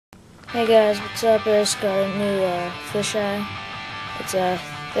Hey guys, what's up? I just got a new fisheye. It's a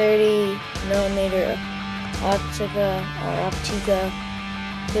 30mm Optica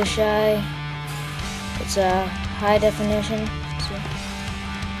fisheye. It's a high definition.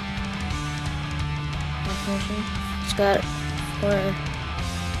 It's got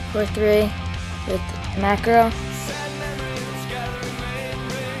 4.3 with macro,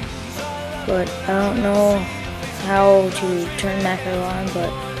 but I don't know how to turn macro on,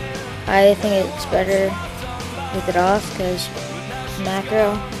 but I think it's better with it off, because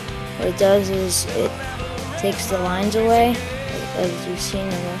macro, what it does is it takes the lines away, as you've seen in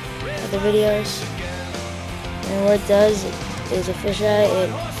the other videos. And what it does is a fisheye,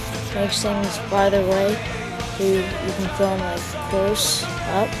 it makes things farther away, so you can film like close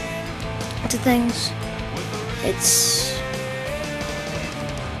up to things.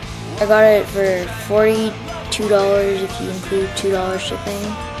 I got it for $42 if you include $2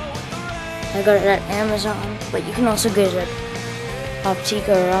 shipping. I got it at Amazon, but you can also get it at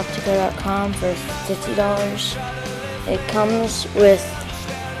Optica or Optica.com for $50. It comes with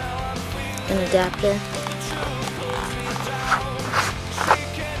an adapter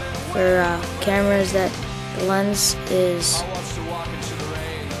for cameras that the lens is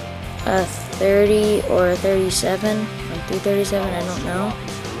a 30 or a 37, or 337, I don't know,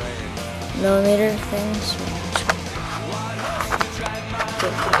 millimeter things.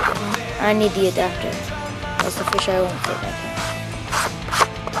 I need the adapter, else the fisheye won't fit back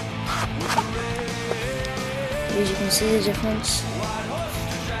in. As you can see the difference,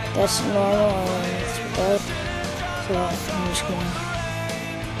 that's normal and it's without, so I'm just going to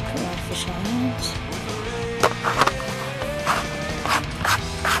put my fisheye hands.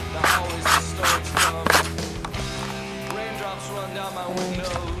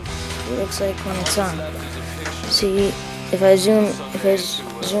 And it looks like when it's on. See, if I zoom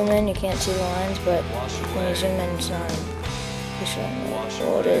in, you can't see the lines, but when you zoom in, it's not fisheye.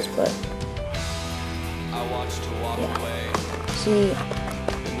 Well, it is, but yeah. See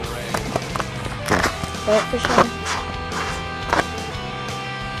that fisheye?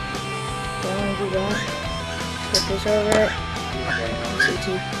 If I want to do that, put this over it. You see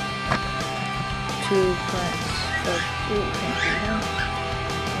two plants. So two plants.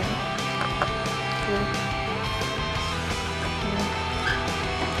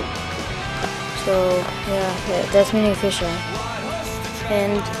 So yeah, that's my new fisheye.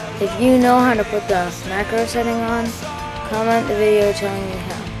 And if you know how to put the macro setting on, comment the video telling me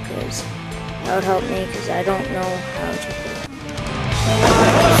how, because that would help me, because I don't know how to put